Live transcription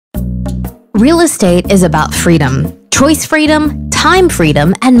Real estate is about freedom, choice freedom, time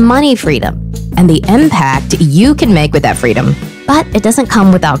freedom, and money freedom, and the impact you can make with that freedom. But it doesn't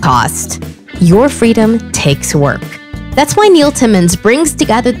come without cost. Your freedom takes work. That's why Neil Timmons brings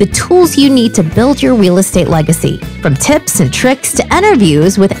together the tools you need to build your real estate legacy, from tips and tricks to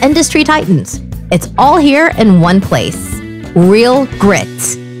interviews with industry titans. It's all here in one place. Real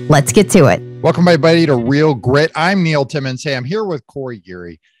Grit. Let's get to it. Welcome, everybody, to Real Grit. I'm Neil Timmons. Hey, I'm here with Corey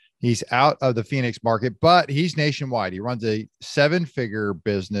Geary. He's out of the Phoenix market, but he's nationwide. He runs a seven-figure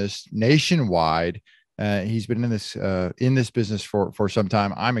business nationwide. He's been in this business for some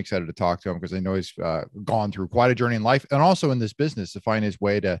time. I'm excited to talk to him because I know he's gone through quite a journey in life, and also in this business to find his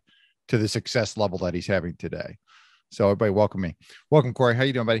way to the success level that he's having today. So, everybody, welcome, Corey. How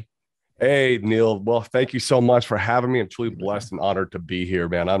you doing, buddy? Hey, Neil. Well, thank you so much for having me. I'm truly blessed and honored to be here,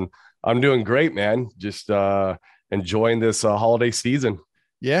 man. I'm doing great, man. Just enjoying this holiday season.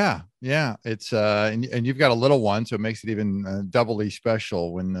 Yeah. It's and you've got a little one, so it makes it even doubly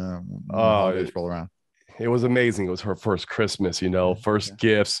special when the holidays roll around. It was amazing. It was her first Christmas, first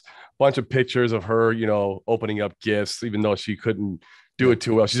gifts, bunch of pictures of her, opening up gifts, even though she couldn't do it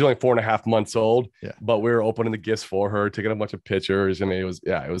too well. She's only 4.5 months old, but we were opening the gifts for her, taking a bunch of pictures. I mean,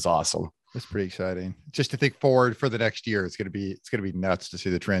 it was awesome. It's pretty exciting. Just to think forward for the next year, it's gonna be nuts to see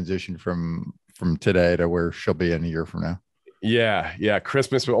the transition from today to where she'll be in a year from now. Yeah.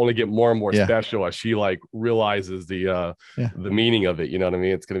 Christmas will only get more and more special as she realizes the meaning of it. You know what I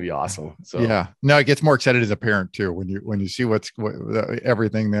mean? It's going to be awesome. So no, it gets more excited as a parent too. When you see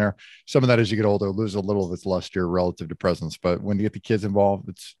everything there, some of that as you get older, lose a little of its luster relative to presents. But when you get the kids involved,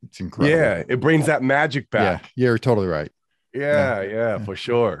 it's incredible. Yeah. It brings that magic back. Yeah. You're totally right. Yeah, for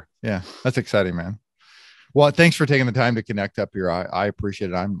sure. Yeah. That's exciting, man. Well, thanks for taking the time to connect up here. I appreciate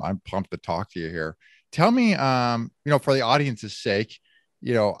it. I'm pumped to talk to you here. Tell me, for the audience's sake,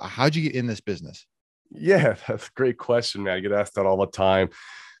 how'd you get in this business? Yeah, that's a great question, man. I get asked that all the time.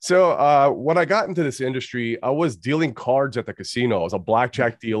 So when I got into this industry, I was dealing cards at the casino. I was a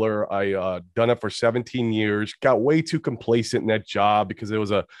blackjack dealer. I done it for 17 years, got way too complacent in that job because it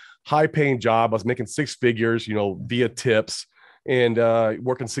was a high paying job. I was making six figures, via tips, and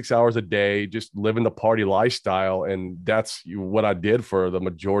working 6 hours a day, just living the party lifestyle. And that's what I did for the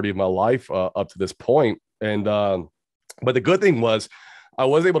majority of my life up to this point. And but the good thing was I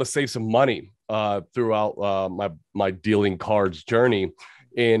was able to save some money throughout my dealing cards journey.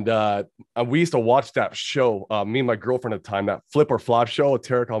 And we used to watch that show, me and my girlfriend at the time, that Flip or Flop show with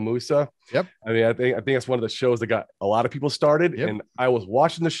Tarek Al-Musa. Yep. I mean, I think it's one of the shows that got a lot of people started. Yep. And I was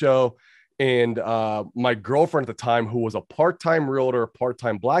watching the show. And my girlfriend at the time, who was a part-time realtor,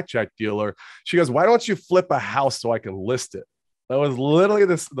 part-time blackjack dealer, she goes, "Why don't you flip a house so I can list it?" That was literally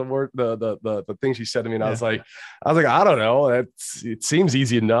the thing she said to me. And I was like, I don't know. It seems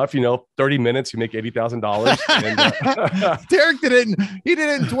easy enough. 30 minutes, you make $80,000. Derek did it. He did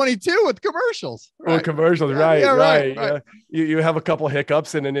it in 22 with commercials. Right? With commercials, right. Yeah. You have a couple of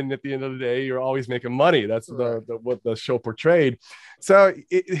hiccups, and then at the end of the day, you're always making money. That's what the show portrayed. So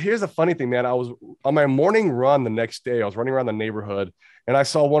here's a funny thing, man. I was on my morning run the next day. I was running around the neighborhood, and I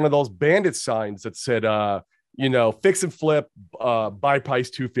saw one of those bandit signs that said, fix and flip, buy price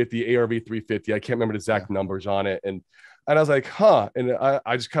 250, ARV 350. I can't remember the exact numbers on it. And I was like, huh. And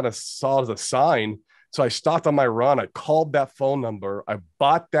I just kind of saw it as a sign. So I stopped on my run. I called that phone number. I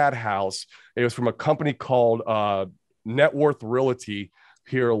bought that house. It was from a company called Net Worth Realty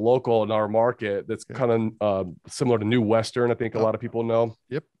here local in our market. That's kind of similar to New Western. I think a lot of people know.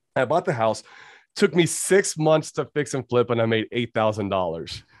 Yep. I bought the house. Took me 6 months to fix and flip, and I made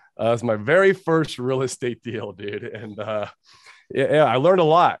 $8,000. It was my very first real estate deal, dude. And I learned a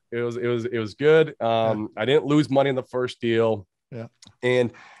lot. It was good. I didn't lose money in the first deal. Yeah.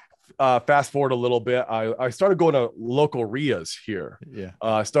 And fast forward a little bit, I started going to local RIAs here. Yeah.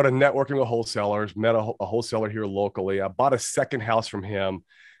 I started networking with wholesalers, met a wholesaler here locally. I bought a second house from him.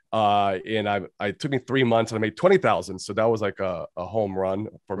 And it took me 3 months and I made 20,000. So that was like a home run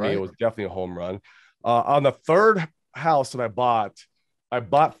for me. It was definitely a home run. On the third house that I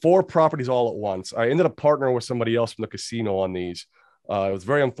bought 4 properties all at once. I ended up partnering with somebody else from the casino on these. It was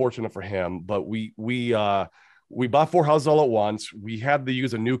very unfortunate for him, but we bought 4 houses all at once. We had to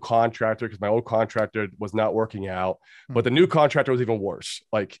use a new contractor because my old contractor was not working out, but the new contractor was even worse.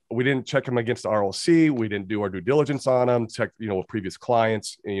 Like, we didn't check him against the ROC. We didn't do our due diligence on him, check, with previous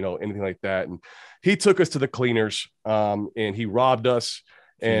clients, anything like that. And he took us to the cleaners, and he robbed us.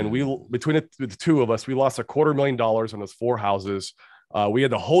 And between the two of us, we lost $250,000 on those 4 houses. We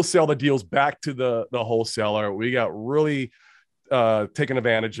had to wholesale the deals back to the wholesaler. We got really taken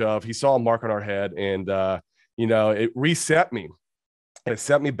advantage of. He saw a mark on our head, and it reset me. and it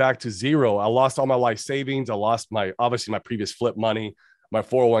sent me back to zero. I lost all my life savings. I lost obviously my previous flip money, my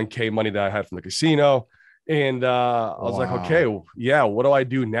 401k money that I had from the casino. And I was like, okay, yeah, what do I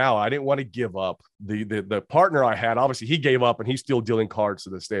do now? I didn't want to give up. The partner I had, obviously he gave up and he's still dealing cards to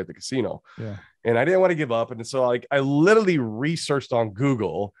this day at the casino. Yeah. And I didn't want to give up. And so like I literally researched on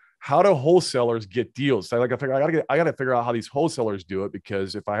Google, how do wholesalers get deals? So I figured I gotta figure out how these wholesalers do it,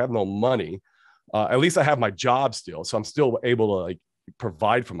 because if I have no money, at least I have my job still. So I'm still able to like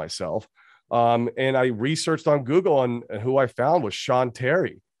provide for myself. And I researched on Google, and who I found was Sean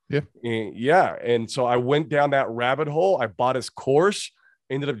Terry. Yeah. And so I went down that rabbit hole. I bought his course,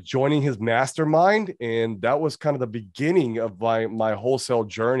 ended up joining his mastermind. And that was kind of the beginning of my wholesale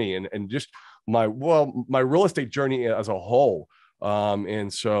journey and just my real estate journey as a whole.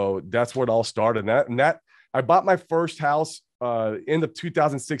 And so that's where it all started. And that I bought my first house end of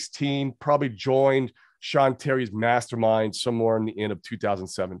 2016, probably joined Sean Terry's mastermind somewhere in the end of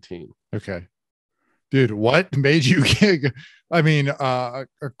 2017. Okay. Dude, what made you I mean, a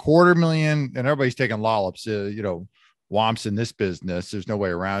 $250,000, and everybody's taking lollips, womps in this business. There's no way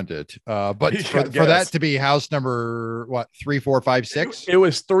around it. But for that to be house number, what, 3, 4, 5, 6? It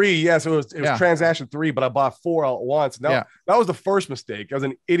was 3. Yes, it was transaction 3, but I bought 4 all at once. That was the first mistake. It was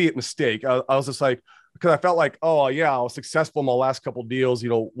an idiot mistake. I was just like, because I felt like, oh yeah, I was successful in my last couple of deals.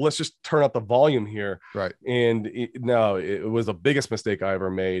 Let's just turn up the volume here. Right. And it was the biggest mistake I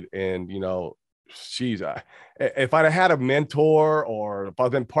ever made. And geez, if I'd had a mentor, or if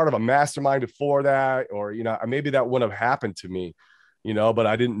I'd been part of a mastermind before that, or maybe that wouldn't have happened to me, but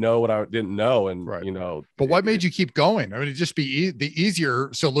I didn't know what I didn't know. And right. But what made you keep going? I mean, it'd just be the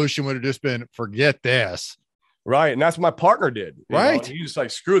easier solution would have just been forget this. Right. And that's what my partner did. Right. He just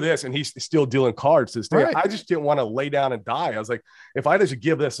like, screw this. And he's still dealing cards to this day. Right. I just didn't want to lay down and die. I was like, if I just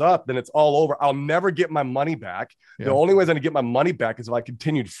give this up, then it's all over. I'll never get my money back. Yeah. The only way I'm going to get my money back is if I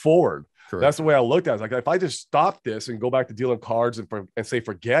continued forward. Correct. That's the way I looked at it. Like, if I just stop this and go back to dealing cards and say,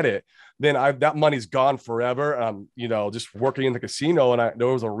 forget it, then that money's gone forever. Just working in the casino. And there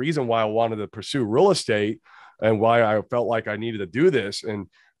was a reason why I wanted to pursue real estate and why I felt like I needed to do this. And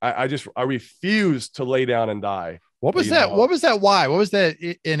I refused to lay down and die. What was that? What was that? Why? What was that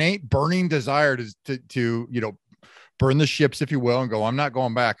innate burning desire to burn the ships, if you will, and go, I'm not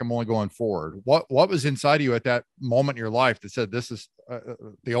going back. I'm only going forward. What was inside of you at that moment in your life that said, this is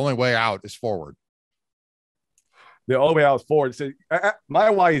the only way out is forward? The only way out is forward. So, my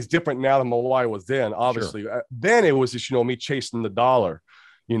why is different now than my why was then. Obviously, sure. Then it was just, me chasing the dollar.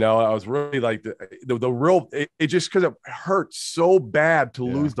 I was really like the real, it just, because it hurt so bad to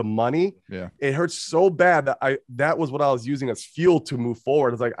lose the money. Yeah. It hurts so bad that was what I was using as fuel to move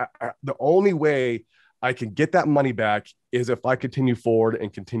forward. It's like, the only way I can get that money back is if I continue forward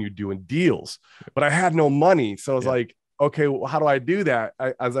and continue doing deals, but I had no money. So I was like, okay, well, how do I do that?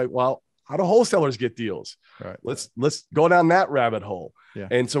 I was like, well, how do wholesalers get deals? Right. Let's go down that rabbit hole. Yeah.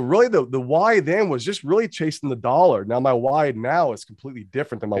 And so really the why then was just really chasing the dollar. Now my why now is completely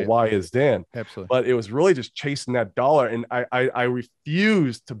different than my why is then. Absolutely. But it was really just chasing that dollar. And I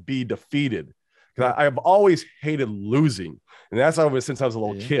refused to be defeated, because I've always hated losing. And that's always since I was a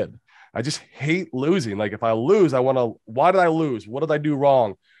little kid. I just hate losing. Like, if I lose, why did I lose? What did I do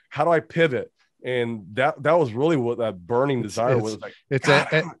wrong? How do I pivot? And that was really what that burning desire was like.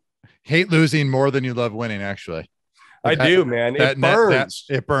 Hate losing more than you love winning, actually. I do, man. It burns.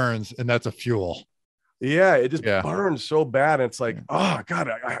 It burns, and that's a fuel. Yeah, it just burns so bad. And it's like, oh God,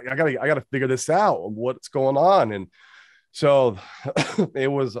 I gotta figure this out. What's going on? And so it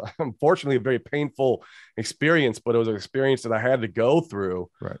was unfortunately a very painful experience, but it was an experience that I had to go through.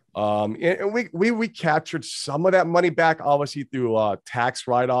 Right. And we captured some of that money back, obviously through tax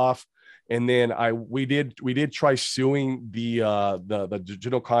write-off. And then we did try suing the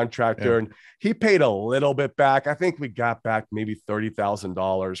general contractor, and he paid a little bit back. I think we got back maybe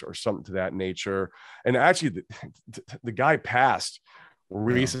 $30,000 or something to that nature. And actually, the guy passed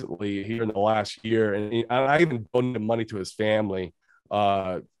recently here in the last year, and I even donated money to his family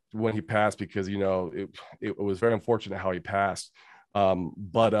when he passed, because it was very unfortunate how he passed.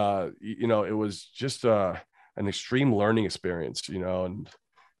 But it was just an extreme learning experience, and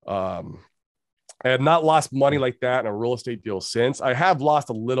I have not lost money like that in a real estate deal since. I have lost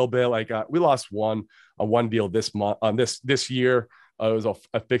a little bit. Like we lost one deal this month, this year. It was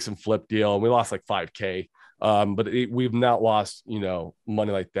a fix and flip deal, and we lost like $5,000. But we've not lost,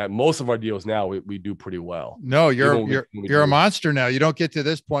 money like that. Most of our deals now, we do pretty well. No, you're a monster now. You don't get to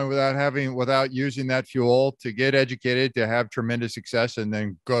this point without using that fuel to get educated, to have tremendous success, and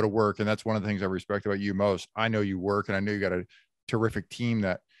then go to work. And that's one of the things I respect about you most. I know you work, and I know you got a terrific team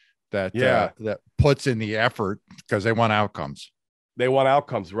that puts in the effort because they want outcomes. They want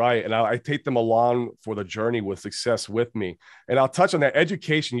outcomes, right? And I take them along for the journey with success with me. And I'll touch on that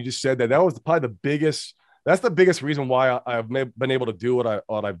education. You just said that was probably the biggest. That's the biggest reason why I've been able to do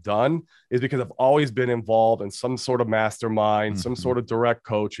what I've done, is because I've always been involved in some sort of mastermind, some sort of direct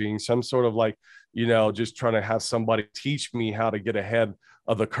coaching, some sort of like, just trying to have somebody teach me how to get ahead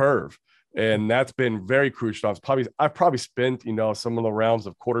of the curve. And that's been very crucial. I've probably spent, some of the realms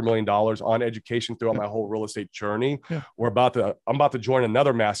of $250,000 on education throughout my whole real estate journey. Yeah. I'm about to join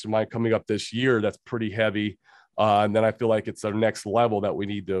another mastermind coming up this year. That's pretty heavy. And then I feel like it's the next level that we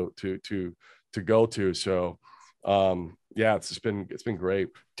need to go to. So, it's been great.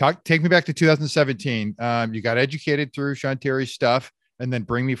 Take me back to 2017. You got educated through Sean Terry's stuff, and then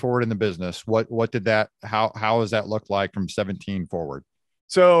bring me forward in the business. What did that, how does that look like from 17 forward?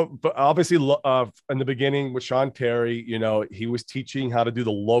 So, but obviously, in the beginning with Sean Terry, he was teaching how to do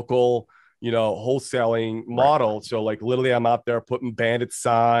the local, wholesaling model. Right. So, like, literally, I'm out there putting bandit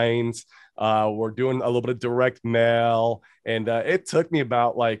signs. We're doing a little bit of direct mail, and it took me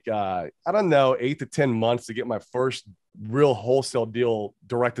about 8 to 10 months to get my first real wholesale deal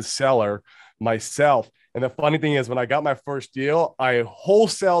direct to seller myself. And the funny thing is, when I got my first deal, I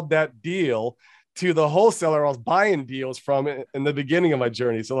wholesaled that deal to the wholesaler I was buying deals from in the beginning of my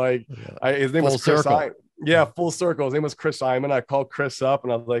journey. So his name was Chris. Full circle. His name was Chris Simon. I called Chris up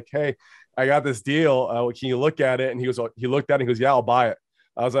and I was like, "Hey, I got this deal. Can you look at it?" And he looked at it and he goes, "Yeah, I'll buy it."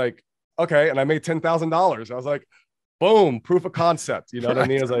 I was like, "Okay." And I made $10,000. I was like, boom, proof of concept. You know what I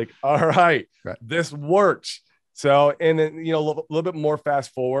mean? I was like, all right, this works. So, and then, a little bit more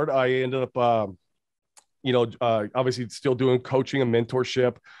fast forward, I ended up, obviously still doing coaching and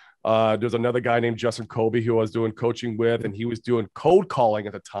mentorship. There's another guy named Justin Colby who I was doing coaching with, and he was doing cold calling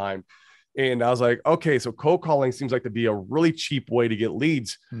at the time. And I was like, okay, so cold calling seems like to be a really cheap way to get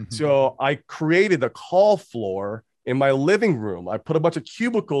leads. Mm-hmm. So I created a call floor in my living room. I put a bunch of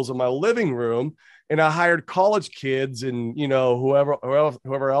cubicles in my living room, and I hired college kids and,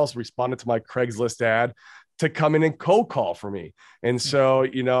 whoever else responded to my Craigslist ad to come in and cold call for me. And so,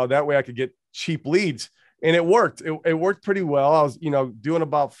 that way I could get cheap leads. And it worked. It worked pretty well. I was, doing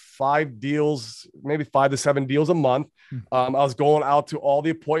about 5 deals, maybe 5 to 7 deals a month. I was going out to all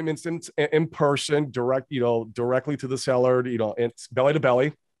the appointments in person, directly to the seller, it's belly to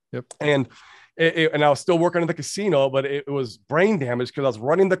belly. Yep. And I was still working in the casino, but it was brain damage because I was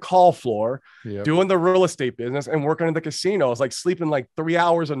running the call floor, doing the real estate business, and working in the casino. I was like sleeping 3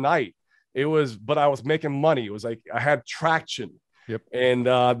 hours a night. But I was making money. It was like I had traction. Yep. And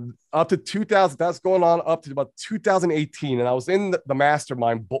up to 2000, that's going on up to about 2018. And I was in the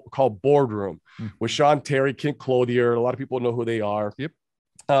mastermind called Boardroom with Sean Terry, Kent Clothier. A lot of people know who they are. Yep.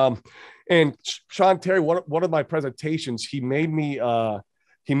 And Sean Terry, one of my presentations, he made me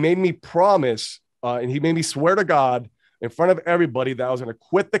promise, and he made me swear to God in front of everybody that I was going to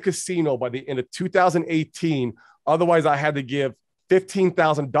quit the casino by the end of 2018. Otherwise, I had to give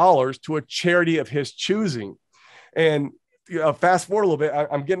 $15,000 to a charity of his choosing. And fast forward a little bit,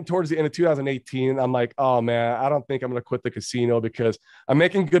 I'm getting towards the end of 2018. And I'm like, oh man, I don't think I'm going to quit the casino because I'm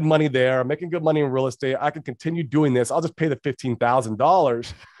making good money there. I'm making good money in real estate. I can continue doing this. I'll just pay the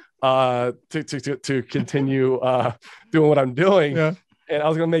 $15,000 to continue doing what I'm doing. Yeah. And I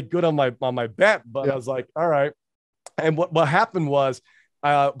was going to make good on my bet, but I was like, all right. And what happened was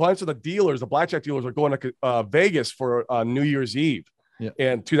a bunch of the Blackjack dealers were going to Vegas for New Year's Eve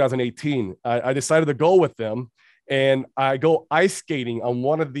in 2018. I decided to go with them. And I go ice skating on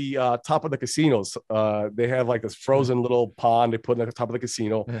one of the top of the casinos. They have this frozen little pond they put at the top of the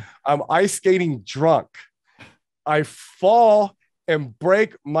casino. Yeah. I'm ice skating drunk. I fall and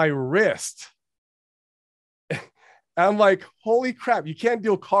break my wrist. I'm like, holy crap, you can't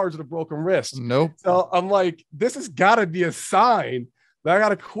deal cards with a broken wrist. Nope. So I'm like, this has got to be a sign that I got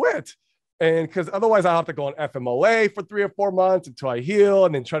to quit. And because otherwise I'll have to go on FMLA for 3 or 4 months until I heal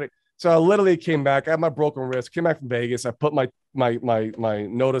and then try to. So I literally came back. I had my broken wrist, came back from Vegas. I put my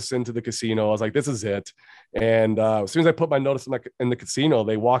notice into the casino. I was like, this is it. And as soon as I put my notice in the casino,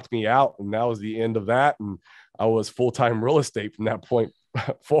 they walked me out. And that was the end of that. And I was full-time real estate from that point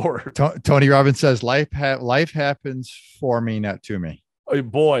forward. Tony Robbins says, life happens for me, not to me. Oh,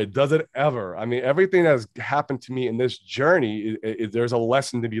 boy, does it ever. I mean, everything that's happened to me in this journey, there's a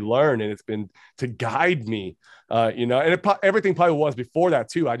lesson to be learned, and it's been to guide me, and everything probably was before that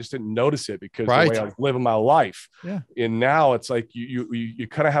too. I just didn't notice it because the way I was living my life. Yeah. And now it's like you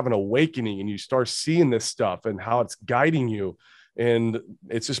kind of have an awakening and you start seeing this stuff and how it's guiding you. And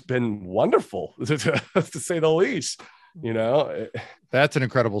it's just been wonderful to say the least. you know. That's an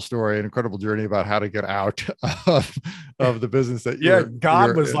incredible story, an incredible journey about how to get out of the business that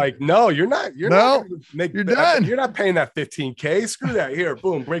God was like, no, you're not you're done. You're not paying that $15K. Screw that. Here,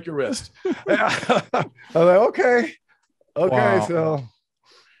 boom, break your wrist. I was like, okay. Wow. So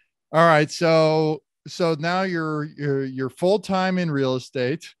all right. So now you're full-time in real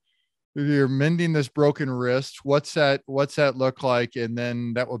estate. You're mending this broken wrist. What's that look like? And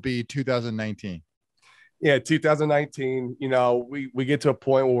then that will be 2019. Yeah, 2019, you know, we get to a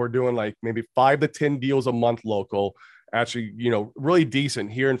point where we're doing like maybe 5 to 10 deals a month local. Actually, you know, really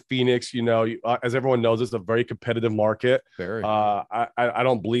decent here in Phoenix. You know, as everyone knows, it's a very competitive market. Very. I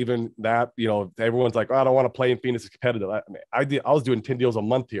don't believe in that. You know, everyone's like, oh, I don't want to play in Phoenix. It's competitive. I was doing 10 deals a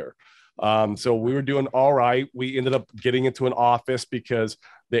month here. So we were doing all right. We ended up getting into an office because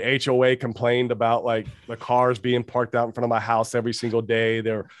the HOA complained about like the cars being parked out in front of my house every single day.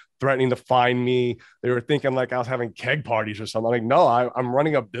 They're threatening to fine me. They were thinking like I was having keg parties or something. I'm like, no, I'm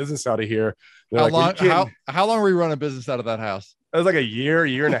running a business out of here. How long were you running a business out of that house? It was like a year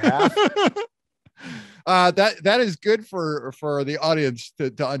and a half. That is good for the audience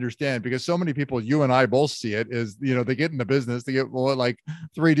to understand, because so many people, you and I both see it, is, you know, they get in the business, they get like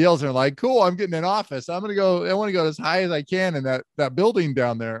 3 deals and they're like, cool, I'm getting an office. I want to go as high as I can in that building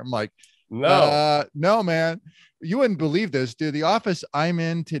down there. I'm like, no, man, you wouldn't believe this, dude. The office I'm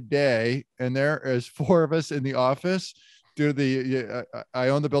in today, and there is 4 of us in the office. Dude, I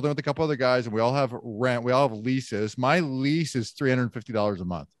own the building with a couple other guys, and we all have rent. We all have leases. My lease is $350 a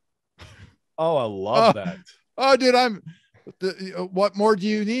month. Oh, I love that. Oh, dude, what more do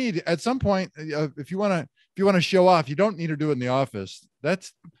you need? At some point, if you want to show off, you don't need to do it in the office.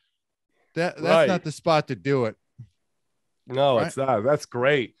 That's right. Not the spot to do it. No, right? It's not. That's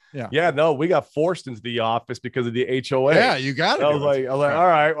great. Yeah. No, we got forced into the office because of the HOA. Yeah, you got it. I was like, all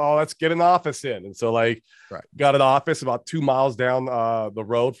right, well, let's get an office in. And so got an office about 2 miles down the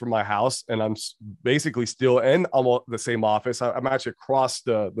road from my house. And I'm basically still in almost the same office. I'm actually across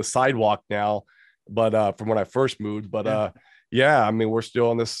the sidewalk now, but from when I first moved, but I mean, we're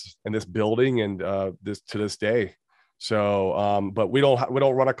still in this building and to this day. So, but we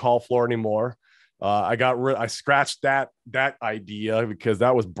don't run a call floor anymore. I scratched that idea because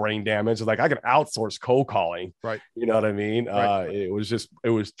that was brain damage. Like I could outsource cold calling, right? You know what I mean? Right. It was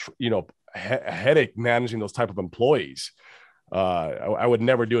you know, a headache managing those type of employees. I would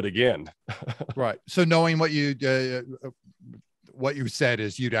never do it again. Right. So knowing what you said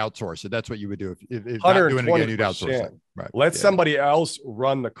is you'd outsource it. That's what you would do if not doing it again. You'd outsource it. Right. Let somebody else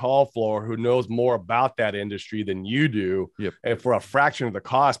run the call floor who knows more about that industry than you do, and for a fraction of the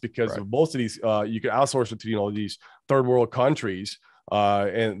cost, because most of these you can outsource it to, you know, these third world countries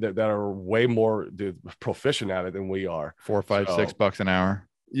and that are way more proficient at it than we are. $4, $5, $6 an hour.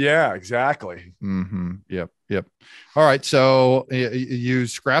 Yeah, exactly. Mm-hmm. Yep. All right. So you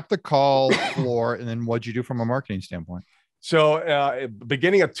scrap the call floor, and then what'd you do from a marketing standpoint? So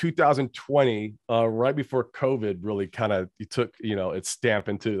beginning of 2020, right before COVID really kind of took, you know, its stamp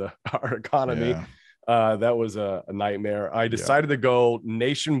into our economy, that was a nightmare. I decided to go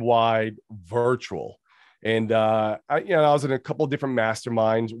nationwide virtual. And I was in a couple of different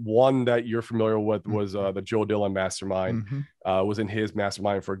masterminds. One that you're familiar with was the Joe Dillon mastermind. Was in his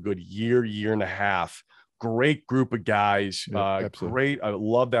mastermind for a good year and a half. Great group of guys. Great. I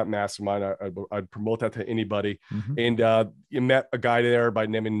love that mastermind. I'd promote that to anybody. And you met a guy there by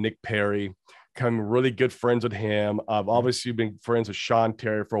the name of Nick Perry. Become really good friends with him. I've obviously been friends with Sean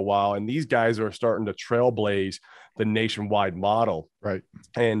Terry for a while. And these guys are starting to trailblaze the nationwide model. Right.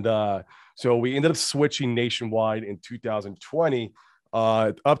 And so we ended up switching nationwide in 2020.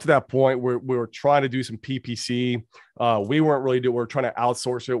 Up to that point, we were trying to do some PPC. We weren't really doing. We're trying to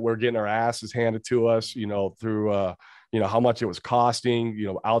outsource it. We're getting our asses handed to us, you know, through you know, how much it was costing, you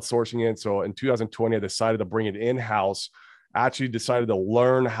know, outsourcing it. So in 2020, I decided to bring it in house. Actually, decided to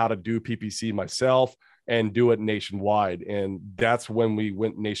learn how to do PPC myself and do it nationwide. And that's when we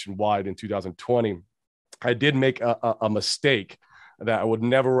went nationwide in 2020. I did make a mistake that I would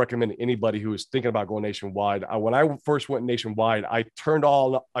never recommend to anybody who is thinking about going nationwide. When I first went nationwide, I turned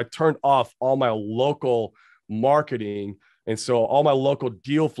off all my local marketing. And so all my local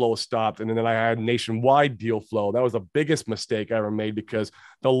deal flow stopped. And then I had nationwide deal flow. That was the biggest mistake I ever made, because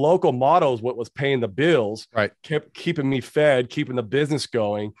the local model is what was paying the bills, kept keeping me fed, keeping the business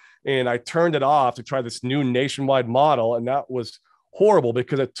going. And I turned it off to try this new nationwide model. And that was horrible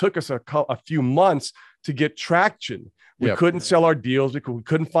because it took us a few months to get traction. We couldn't sell our deals because we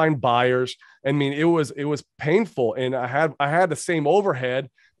couldn't find buyers. I mean, it was painful. And I had the same overhead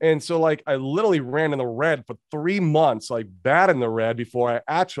And so like I literally ran in the red for 3 months, like bad in the red before I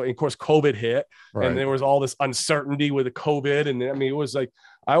actually, of course, COVID hit. Right. And there was all this uncertainty with the COVID. And I mean, it was like,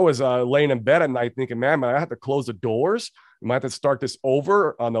 I was laying in bed at night thinking, man, I have to close the doors. I might have to start this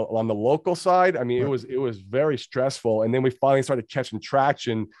over on the local side. I mean, right. it was very stressful. And then we finally started catching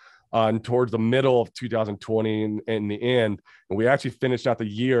traction towards the middle of 2020 and in the end. And we actually finished out the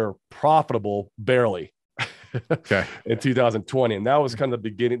year profitable, barely. Okay. In 2020. And that was kind of the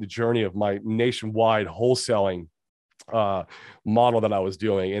beginning, the journey of my nationwide wholesaling model that I was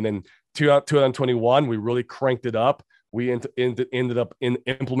doing. And then 2021, we really cranked it up. We ended up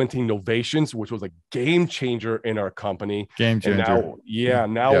implementing Novations, which was a game changer in our company. Game changer.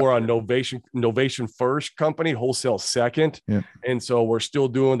 And now we're a Novation first company, wholesale second. Yep. And so we're still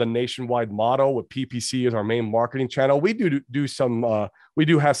doing the nationwide model with PPC as our main marketing channel. We do some, we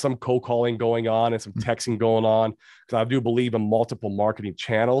do have some cold calling going on and some texting going on, because I do believe in multiple marketing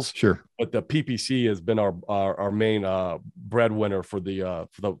channels. Sure. But the PPC has been our main breadwinner for the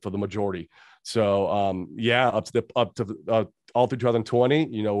majority. So up to all through 2020,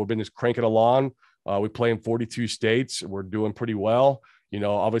 we've been just cranking along. We play in 42 states. We're doing pretty well.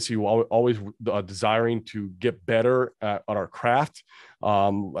 Obviously we're always desiring to get better at our craft.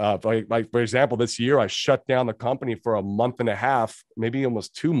 Like for example, this year I shut down the company for a month and a half, maybe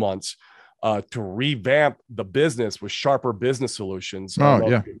almost 2 months, to revamp the business with Sharper Business Solutions.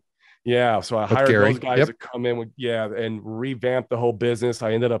 Yeah. So I hired those guys to come in and revamp the whole business.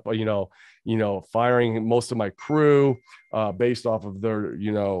 I ended up, firing most of my crew based off of their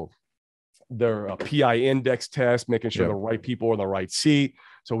PI index test, making sure the right people are in the right seat.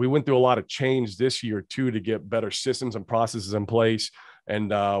 So we went through a lot of change this year too, to get better systems and processes in place. And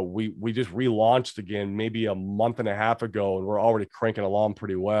we just relaunched again, maybe a month and a half ago, and we're already cranking along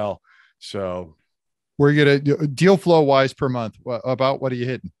pretty well. So we're going to deal flow wise per month. About what are you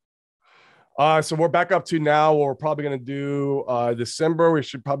hitting? So we're back up to now. We're probably going to do December. We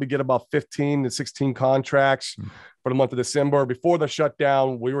should probably get about 15 to 16 contracts for the month of December. Before the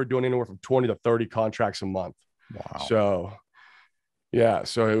shutdown, we were doing anywhere from 20 to 30 contracts a month. Wow. So yeah,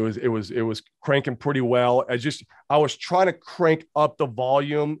 so it was cranking pretty well. I was trying to crank up the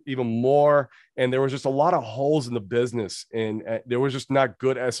volume even more, and there was just a lot of holes in the business, and there was just not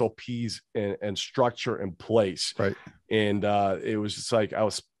good SOPs and structure in place. Right. And it was just like I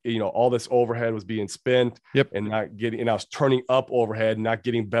was, all this overhead was being spent and I was turning up overhead, not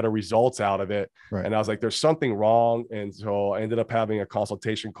getting better results out of it. Right. And I was like, there's something wrong. And so I ended up having a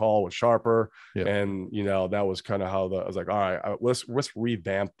consultation call with Sharper. And, that was kind of how I was like, all right, let's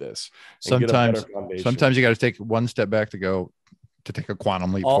revamp this. Sometimes you got to take one step back to take a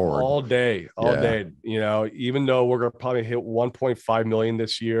quantum leap forward all day, even though we're going to probably hit 1.5 million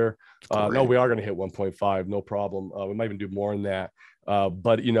this year. No, we are going to hit 1.5. No problem. We might even do more than that.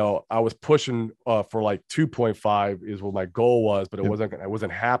 But I was pushing for like 2.5 is what my goal was, but it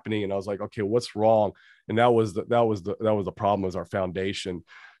wasn't happening. And I was like, okay, what's wrong? And that was the problem, was our foundation.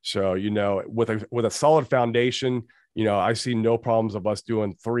 So, with a solid foundation, I see no problems of us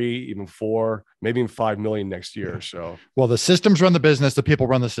doing 3, even 4, maybe even 5 million next year. So, well, the systems run the business, the people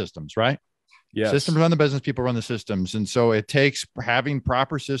run the systems, right? Yes. Systems run the business, people run the systems. And so it takes having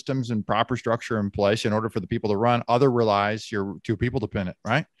proper systems and proper structure in place in order for the people to run. Other relies, you're too people dependent,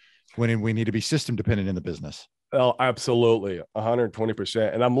 right? When we need to be system dependent in the business. Oh, absolutely.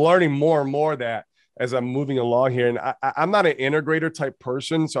 120%. And I'm learning more and more that as I'm moving along here, and I'm not an integrator type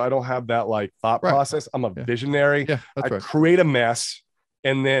person, so I don't have that like thought process. I'm a visionary. Yeah, I create a mess,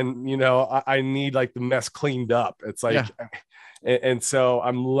 and then, I need like the mess cleaned up. It's like, and so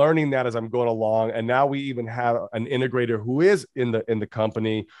I'm learning that as I'm going along. And now we even have an integrator who is in the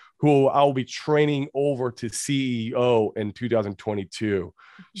company, who I'll be training over to CEO in 2022.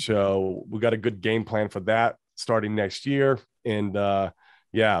 So we got a good game plan for that starting next year. And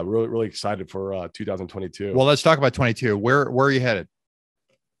really, really excited for 2022. Well, let's talk about 22. Where are you headed?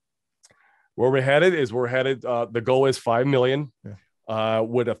 Where we're headed, the goal is 5 million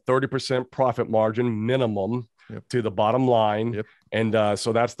with a 30% profit margin minimum. To the bottom line. And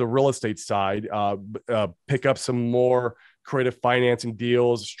so that's the real estate side. Pick up some more creative financing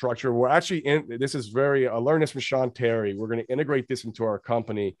deals, structure. We're actually I learned this from Sean Terry. We're going to integrate this into our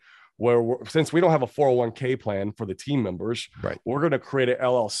company, where since we don't have a 401k plan for the team members, we're going to create an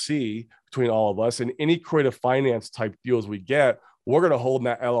LLC between all of us, and any creative finance type deals we get, we're going to hold in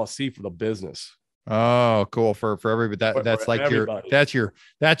that LLC for the business. Oh, cool. For everybody. That's like everybody. That's your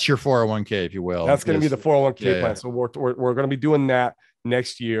 401k, if you will. That's going to be the 401k plan. So we're going to be doing that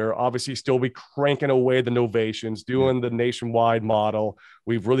next year. Obviously, still be cranking away the Novations, doing the nationwide model.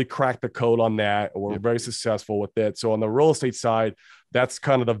 We've really cracked the code on that. We're very successful with it. So on the real estate side, that's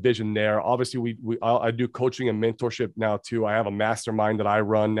kind of the vision there. Obviously, I do coaching and mentorship now too. I have a mastermind that I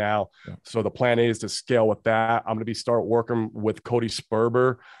run now. Yeah. So the plan is to scale with that. I'm going to start working with Cody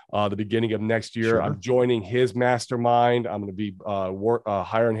Sperber the beginning of next year. Sure. I'm joining his mastermind. I'm going to be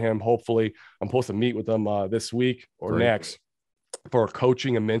hiring him. Hopefully, I'm supposed to meet with him this week or next for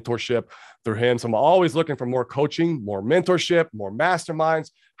coaching and mentorship through him. So I'm always looking for more coaching, more mentorship, more masterminds.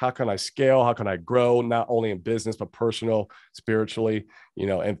 How can I scale? How can I grow, not only in business, but personal, spiritually,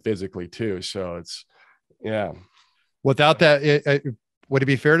 and physically too. So it's, yeah. Without that, would it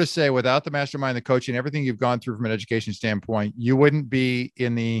be fair to say without the mastermind, the coaching, everything you've gone through from an education standpoint, you wouldn't be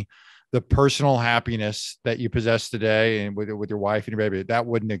in the personal happiness that you possess today and with your wife and your baby? That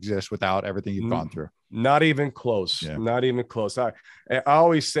wouldn't exist without everything you've gone through. Not even close. Yeah. Not even close. I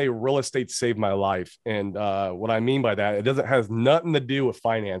always say real estate saved my life. And what I mean by that, has nothing to do with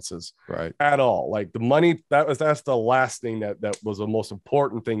finances, right? At all. Like the money, that's the last thing that was the most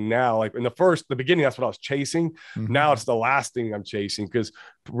important thing now. Like in the beginning, that's what I was chasing. Mm-hmm. Now it's the last thing I'm chasing, because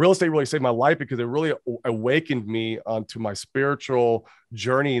real estate really saved my life, because it really awakened me onto my spiritual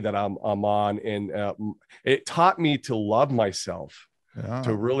journey that I'm on. And it taught me to love myself. Yeah.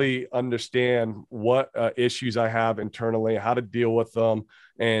 To really understand what issues I have internally, how to deal with them.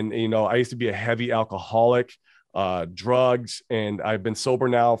 And, I used to be a heavy alcoholic, drugs, and I've been sober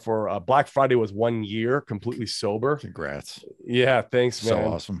now for Black Friday was 1 year completely sober. Congrats. Yeah. Thanks, man.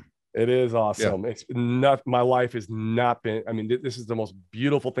 So awesome. It is awesome. Yeah. It's not, my life has not been, this is the most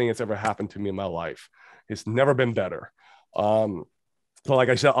beautiful thing that's ever happened to me in my life. It's never been better. So like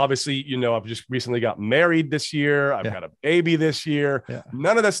I said, obviously, I've just recently got married this year. I've got a baby this year. Yeah.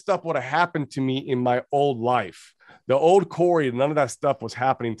 None of that stuff would have happened to me in my old life. The old Corey, none of that stuff was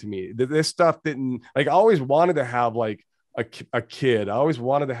happening to me. This stuff didn't, like, I always wanted to have like a kid. I always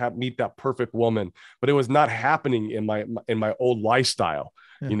wanted to meet that perfect woman, but it was not happening in my old lifestyle,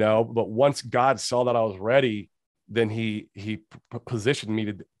 but once God saw that I was ready, then he positioned me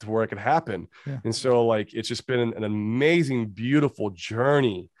to where it could happen. Yeah. And so like, it's just been an amazing, beautiful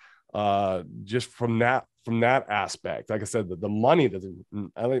journey. Just from that aspect. Like I said, the money doesn't,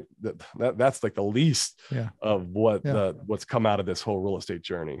 I think that's like the least of what's come out of this whole real estate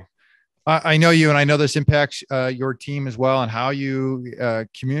journey. I know you, and I know this impacts your team as well, and how you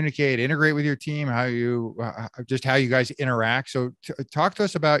communicate, integrate with your team, how you guys interact. So talk to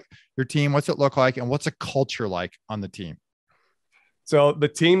us about your team. What's it look like, and what's a culture like on the team? So the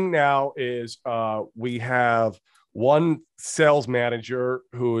team now is we have one sales manager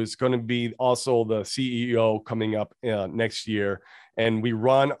who is going to be also the CEO coming up next year. And we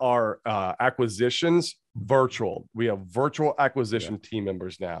run our acquisitions virtual. We have virtual acquisition team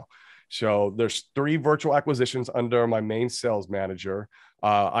members now. So there's 3 virtual acquisitions under my main sales manager.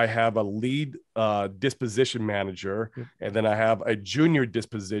 I have a lead disposition manager, and then I have a junior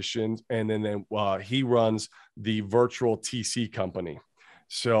disposition, and then he runs the virtual TC company.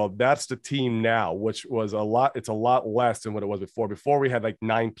 So that's the team now, which was it's a lot less than what it was before. Before we had like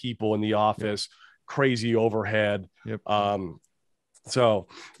 9 people in the office, crazy overhead. So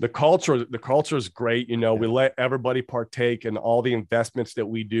the culture is great. We let everybody partake in all the investments that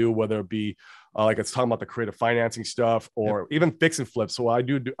we do, whether it be like it's talking about the creative financing stuff or even fix and flips. So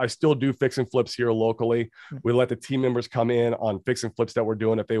I still do fix and flips here locally. We let the team members come in on fix and flips that we're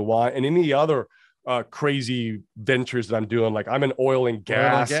doing if they want, and any other crazy ventures that I'm doing. Like I'm in oil and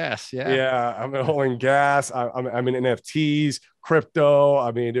gas. I'm in oil and gas. I'm in NFTs,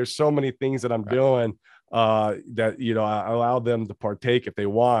 crypto. There's so many things that I'm doing that I allow them to partake if they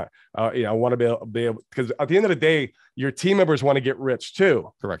want. I want to be able, because at the end of the day, your team members want to get rich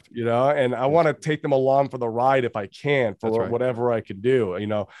too. Correct. And I want to take them along for the ride if I can, for whatever I can do.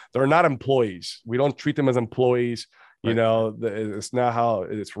 They're not employees. We don't treat them as employees. It's not how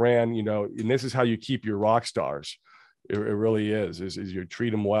it's ran. And this is how you keep your rock stars. It really is you treat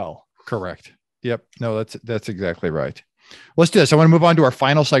them well. Correct. Yep. No, that's exactly right. Let's do this. I want to move on to our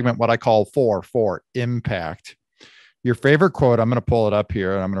final segment, what I call for impact. Your favorite quote. I'm going to pull it up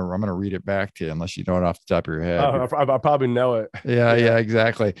here, and I'm going to read it back to you, unless you know it off the top of your head. I probably know it. Yeah,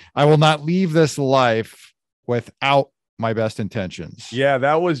 exactly. I will not leave this life without my best intentions. Yeah,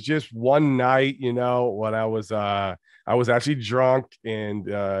 that was just one night, when I was actually drunk, and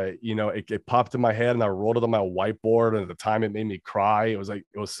it popped in my head, and I wrote it on my whiteboard, and at the time it made me cry. It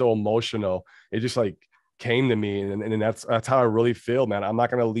was so emotional. It just like came to me, and that's how I really feel, man. I'm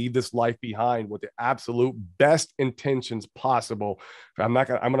not going to leave this life behind with the absolute best intentions possible. I'm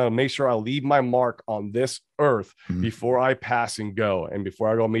going to make sure I leave my mark on this earth Mhm. before I pass and go, and before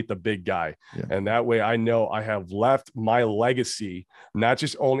I go meet the big guy. Yeah. And that way I know I have left my legacy, not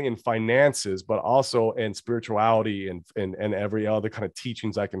just only in finances, but also in spirituality and every other kind of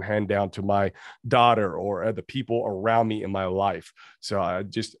teachings I can hand down to my daughter or the people around me in my life. So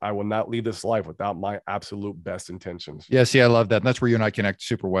I will not leave this life without my absolute best intentions. Yeah, see, I love that. And that's where you and I connect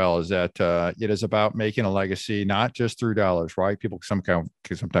super well, is that it is about making a legacy, not just through dollars, right? People sometimes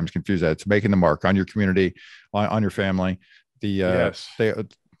confuse that. It's making the mark on your community, on your family. Yes. The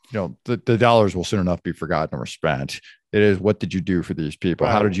dollars will soon enough be forgotten or spent. It is, what did you do for these people?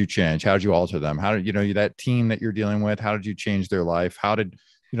 Right. How did you change? How did you alter them? How did, that team that you're dealing with, how did you change their life? How did,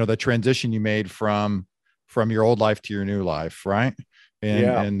 the transition you made from your old life to your new life, right?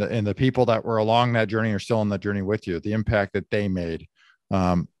 And the people that were along that journey are still on that journey with you, the impact that they made,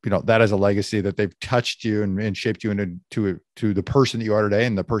 that is a legacy, that they've touched you and shaped you into the person that you are today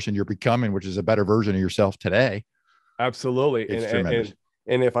and the person you're becoming, which is a better version of yourself today. Absolutely. It's tremendous.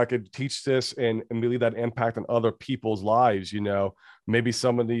 And if I could teach this and leave that impact on other people's lives, maybe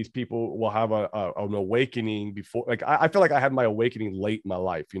some of these people will have an awakening before. Like, I feel like I had my awakening late in my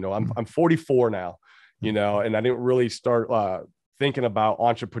life. I'm 44 now, and I didn't really start thinking about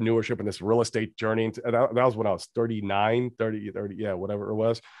entrepreneurship and this real estate journey. That was when I was 30, yeah, whatever it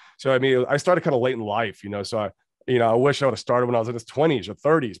was. So, I mean, I started kind of late in life, so I wish I would have started when I was in his 20s or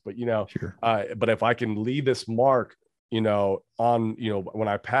 30s, but, Sure. But if I can leave this mark, on, when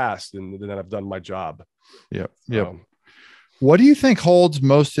I passed, and then I've done my job. Yep. Yep. What do you think holds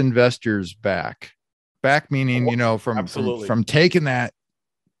most investors back? Meaning, from taking that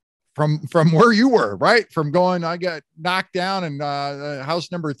from where you were, right? From going, I got knocked down in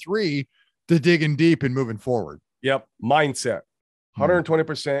house number 3 to digging deep and moving forward. Yep. Mindset.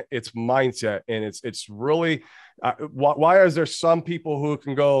 120%. It's mindset. And it's really, why is there some people who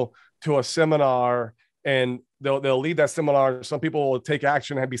can go to a seminar and they'll lead that seminar? Some people will take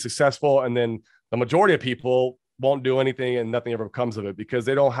action and be successful, and then the majority of people won't do anything and nothing ever comes of it, because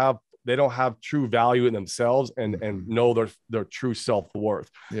they don't have true value in themselves and know their true self-worth.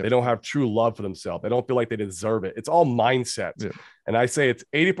 Yeah. They don't have true love for themselves. They don't feel like they deserve it. It's all mindset. Yeah. And I say it's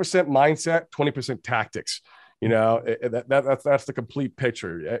 80% mindset, 20% tactics. That's the complete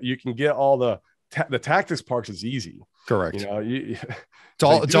picture. You can get all the tactics parts is easy. Correct. Do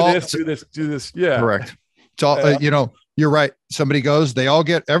this. Yeah. Correct. It's all, you're right. Everybody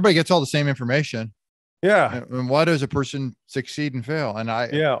gets all the same information. Yeah. And why does a person succeed and fail?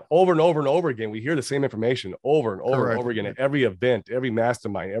 Over and over and over again, we hear the same information over and over and over again at every event, every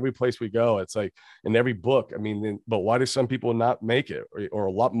mastermind, every place we go. It's like in every book. I mean, but why do some people not make it,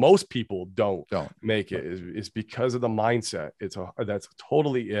 or most people don't make it? Is because of the mindset. That's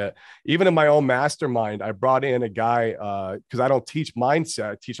totally it. Even in my own mastermind, I brought in a guy because I don't teach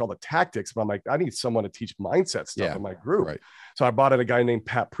mindset, I teach all the tactics, but I'm like, I need someone to teach mindset stuff in my group. Right. So I brought in a guy named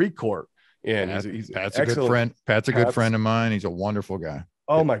Pat Precourt. And Pat's a good friend. Pat's a good friend of mine. He's a wonderful guy.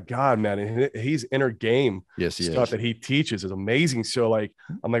 Oh my God, man. And he's inner game. Yes, he stuff is. That he teaches is amazing. So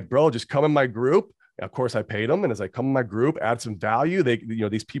I'm like, bro, just come in my group. Of course I paid him. And as I come in my group, add some value.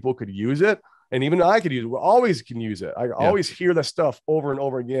 These people could use it. And even I could use it. We always can use it. I always hear that stuff over and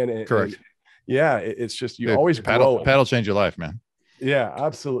over again. Correct. It's just, always grow. Pat will change your life, man. Yeah,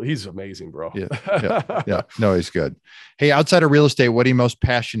 absolutely. He's amazing, bro. Yeah. No, he's good. Hey, outside of real estate, what are you most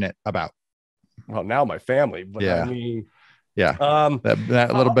passionate about? Well, now my family, but I mean,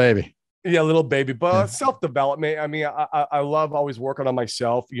 that little baby. Yeah, little baby, but self-development. I mean, I love always working on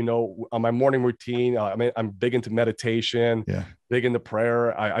myself, on my morning routine. I'm big into meditation, big into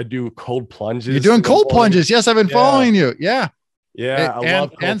prayer. I do cold plunges. You're doing cold plunges. Yes, I've been following you. Yeah. Yeah. I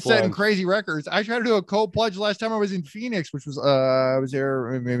love and setting crazy records. I tried to do a cold plunge last time I was in Phoenix, which was, I was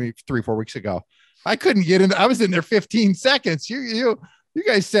there maybe 3-4 weeks ago. I couldn't get in. I was in there 15 seconds. You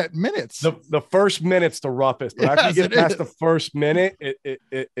guys set minutes. The first minute's the roughest, but after you get past the first minute,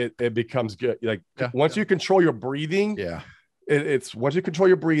 it becomes good. Once you control your breathing, it's once you control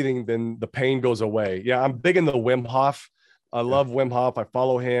your breathing, then the pain goes away. Yeah, I'm big in the Wim Hof. I love Wim Hof. I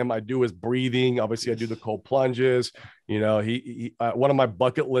follow him. I do his breathing. Obviously, I do the cold plunges. He one of my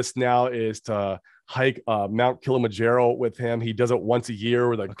bucket lists now is to hike Mount Kilimanjaro with him. He does it once a year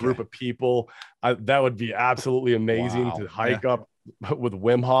with a group of people. That would be absolutely amazing to hike up with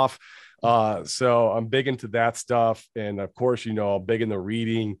Wim Hof. So I'm big into that stuff. And of course, I'm big into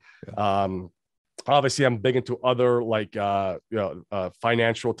reading. obviously I'm big into other like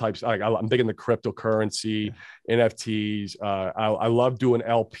financial types. Like I'm big into cryptocurrency, NFTs. I love doing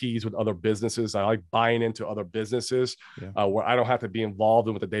LPs with other businesses. I like buying into other businesses where I don't have to be involved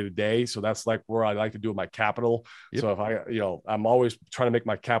in with the day to day. So that's like where I like to do my capital. So if I'm always trying to make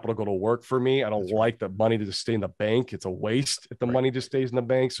my capital go to work for me. I don't like the money to just stay in the bank. It's a waste if the money just stays in the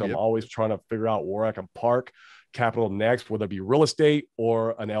bank. So I'm always trying to figure out where I can park capital next, whether it be real estate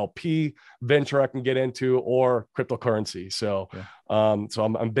or an LP venture I can get into, or cryptocurrency. So, so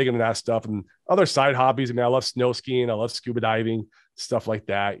I'm big into that stuff and other side hobbies. I mean, I love snow skiing. I love scuba diving, stuff like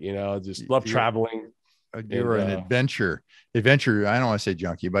that. Just love traveling. You're an adventure. I don't want to say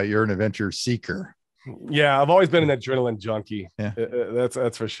junkie, but you're an adventure seeker. Yeah. I've always been an adrenaline junkie. Yeah.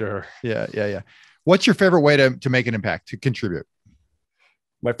 That's for sure. Yeah. What's your favorite way to make an impact, to contribute?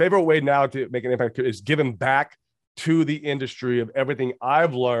 My favorite way now to make an impact is giving back to the industry of everything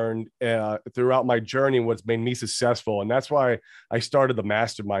I've learned throughout my journey, what's made me successful. And that's why I started the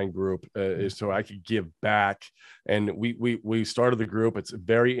mastermind group, is so I could give back. And we started the group. It's a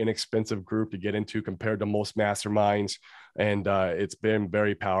very inexpensive group to get into compared to most masterminds. And it's been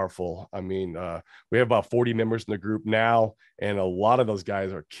very powerful. I mean, we have about 40 members in the group now, and a lot of those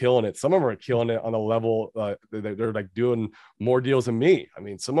guys are killing it. Some of them are killing it on a level they're like doing more deals than me. I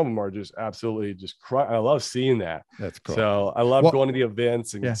mean, some of them are just absolutely just I love seeing that. That's cool. So I love going to the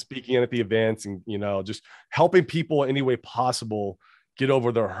events and speaking at the events, and just helping people any way possible get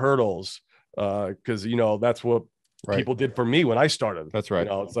over their hurdles. Because that's what people did for me when I started. That's right.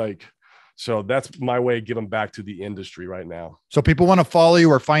 It's like. So that's my way of giving back to the industry right now. So people want to follow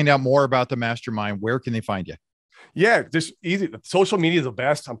you or find out more about the mastermind. Where can they find you? Yeah, just easy. Social media is the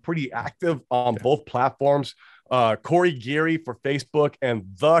best. I'm pretty active on both platforms. Corey Geary for Facebook and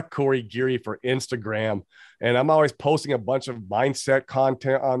the Corey Geary for Instagram. And I'm always posting a bunch of mindset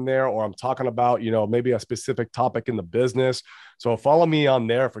content on there, or I'm talking about, maybe a specific topic in the business. So follow me on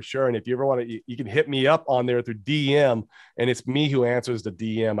there for sure. And if you ever want to, you can hit me up on there through DM, and it's me who answers the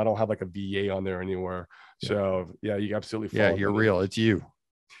DM. I don't have like a VA on there anywhere. So you absolutely follow you're me. real. It's you.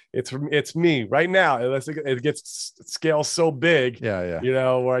 It's me right now. It gets scale so big,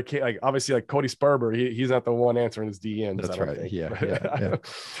 where I can't, like, obviously, like Cody Sperber, he's not the one answering his DMs. That's right. Yeah.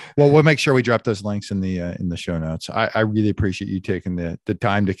 Well, we'll make sure we drop those links in the show notes. I really appreciate you taking the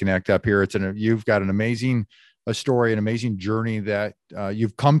time to connect up here. You've got an amazing story, an amazing journey that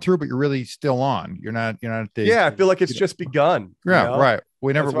you've come through, but you're really still on. You're not at the, I feel like it's just begun. Yeah. Right.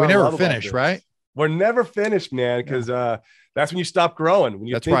 We never finish, right? We're never finished, man. Cause that's when you stop growing, when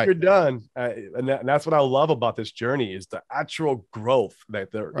you think you're done. And that's what I love about this journey, is the actual growth,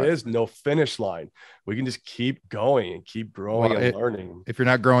 that there is no finish line. We can just keep going and keep growing and learning. If you're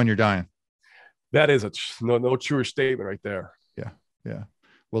not growing, you're dying. That is no truer statement right there. Yeah.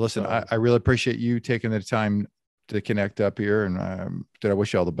 Well, listen, I really appreciate you taking the time to connect up here, and I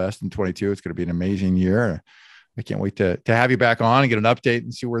wish you all the best in 2022. It's going to be an amazing year. I can't wait to have you back on and get an update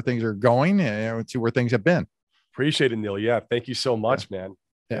and see where things are going and see where things have been. Appreciate it, Neil. Yeah. Thank you so much, man.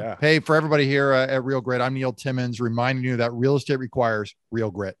 Yeah. Hey, for everybody here at Real Grit, I'm Neil Timmons, reminding you that real estate requires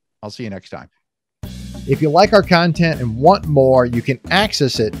real grit. I'll see you next time. If you like our content and want more, you can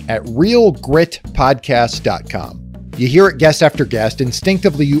access it at realgritpodcast.com. You hear it guest after guest.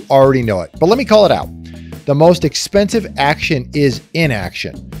 Instinctively, you already know it. But let me call it out. The most expensive action is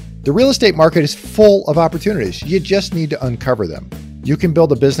inaction. The real estate market is full of opportunities. You just need to uncover them. You can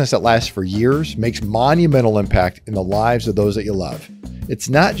build a business that lasts for years, makes monumental impact in the lives of those that you love. It's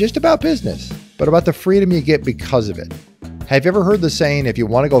not just about business, but about the freedom you get because of it. Have you ever heard the saying, if you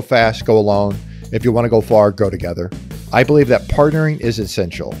want to go fast, go alone. If you want to go far, go together. I believe that partnering is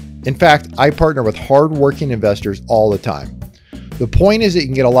essential. In fact, I partner with hardworking investors all the time. The point is that you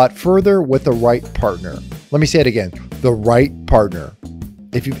can get a lot further with the right partner. Let me say it again, the right partner.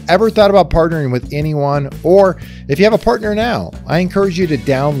 If you've ever thought about partnering with anyone, or if you have a partner now, I encourage you to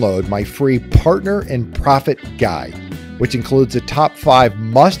download my free Partner and Profit Guide, which includes the top 5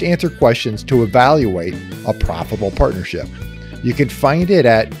 must-answer questions to evaluate a profitable partnership. You can find it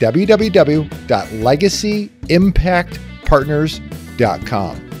at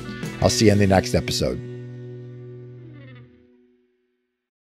www.legacyimpactpartners.com. I'll see you in the next episode.